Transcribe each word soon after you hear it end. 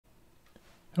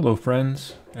Hello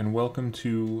friends, and welcome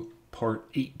to part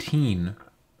 18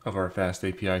 of our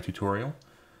FastAPI tutorial.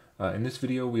 In this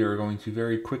video we are going to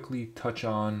very quickly touch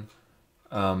on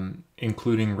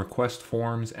including request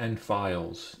forms and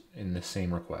files in the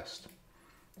same request.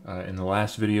 In the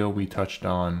last video we touched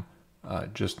on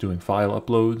just doing file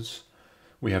uploads.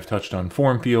 We have touched on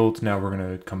form fields. Now we're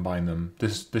going to combine them.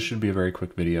 This should be a very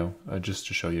quick video just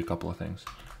to show you a couple of things.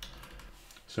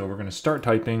 So we're going to start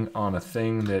typing on a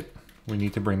thing that we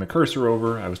need to bring the cursor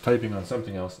over. I was typing on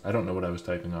something else. I don't know what I was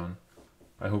typing on.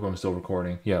 I hope I'm still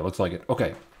recording. Yeah, it looks like it.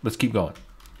 Okay, let's keep going.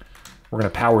 We're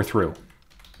going to power through.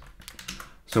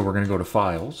 So we're going to go to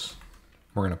Files.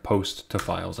 We're going to post to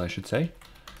Files, I should say.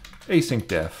 Async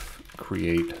def,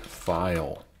 create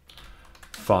file.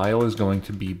 File is going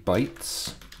to be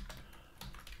bytes.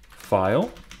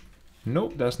 File.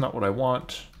 Nope, that's not what I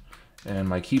want. And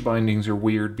my key bindings are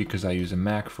weird because I use a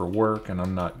Mac for work and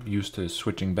I'm not used to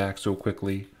switching back so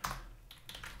quickly.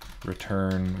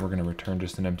 Return, we're going to return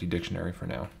just an empty dictionary for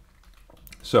now.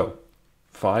 So,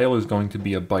 file is going to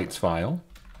be a bytes file.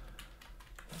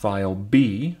 File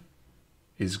B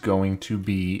is going to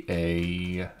be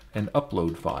an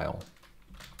upload file,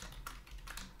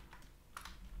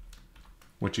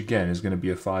 which again is going to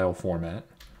be a file format.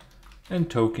 And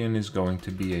token is going to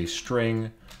be a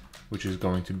string, which is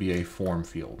going to be a form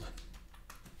field.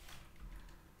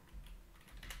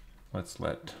 Let's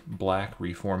let black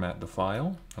reformat the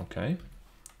file. Okay.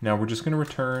 Now we're just going to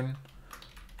return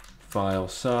file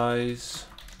size,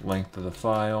 length of the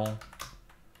file,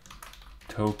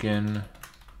 token,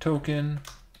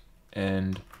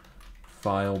 and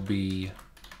file B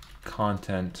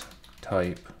content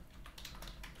type,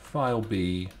 file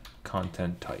B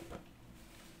content type.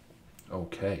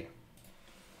 Okay.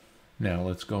 Now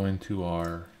let's go into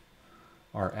our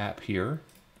app here.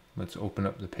 Let's open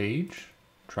up the page,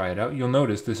 try it out. You'll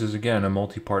notice this is again a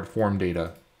multi-part form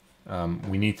data.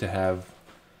 We need to have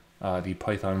the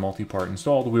Python multi-part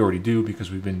installed. We already do because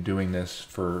we've been doing this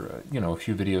for a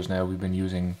few videos now. We've been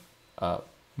using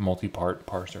multi-part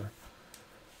parser.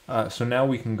 So now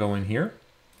we can go in here.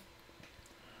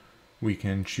 We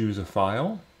can choose a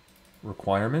file,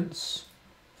 requirements.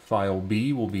 File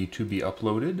B will be to be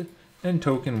uploaded. And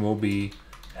token will be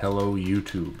hello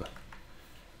YouTube.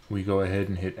 We go ahead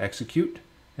and hit execute,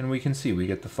 and we can see we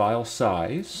get the file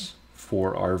size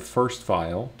for our first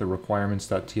file, the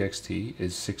requirements.txt,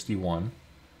 is 61.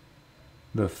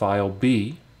 The file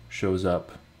B shows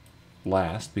up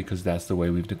last because that's the way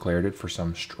we've declared it for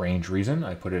some strange reason.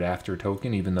 I put it after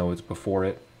token even though it's before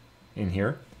it in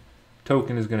here.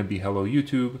 Token is going to be hello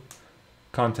YouTube.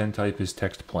 Content type is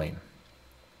text plain.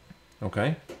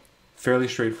 Okay? Fairly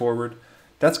straightforward.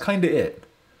 That's kind of it.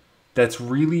 That's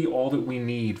really all that we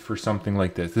need for something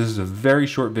like this. This is a very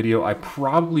short video. I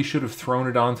probably should have thrown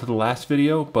it onto the last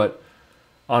video, but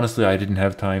honestly, I didn't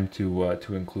have time to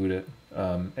include it.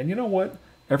 And you know what?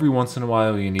 Every once in a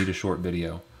while, you need a short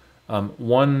video.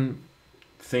 One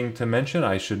thing to mention,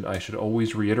 I should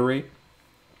always reiterate.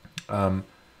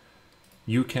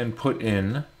 You can put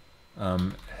in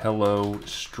hello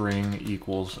string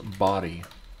equals body.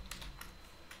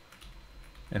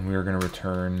 And we are going to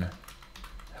return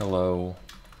hello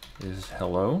is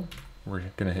hello. We're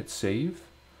going to hit save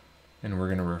and we're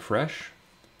going to refresh.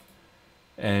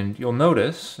 And you'll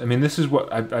notice, I mean, this is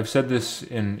what I've said this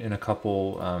in a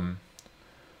couple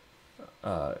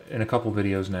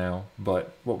videos now,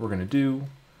 but what we're going to do,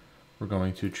 we're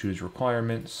going to choose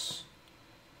requirements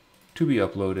to be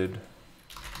uploaded,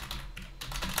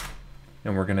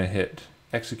 and we're going to hit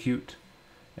execute.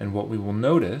 And what we will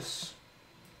notice,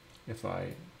 if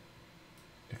I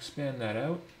expand that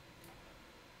out,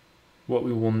 what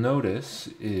we will notice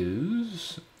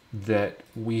is that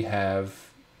we have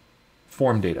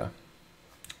form data.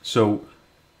 So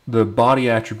the body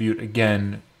attribute,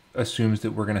 again, assumes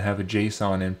that we're going to have a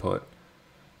JSON input.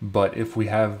 But if we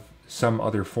have some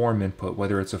other form input,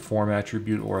 whether it's a form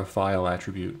attribute or a file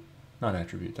attribute, not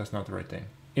attribute, that's not the right thing,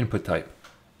 input type,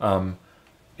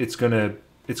 it's going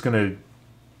to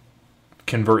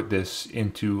convert this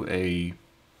into a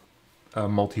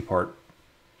multi-part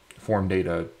form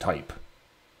data type.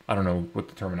 I don't know what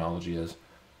the terminology is,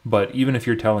 but even if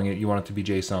you're telling it you want it to be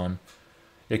JSON,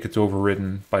 it gets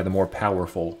overridden by the more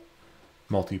powerful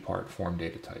multi-part form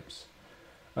data types.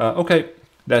 Okay,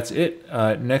 that's it.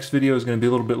 Next video is going to be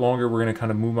a little bit longer. We're going to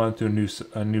kind of move on to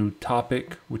a new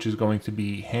topic, which is going to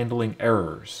be handling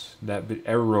errors. That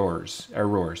video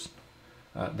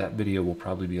will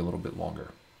probably be a little bit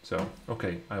longer. So,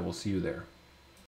 okay, I will see you there.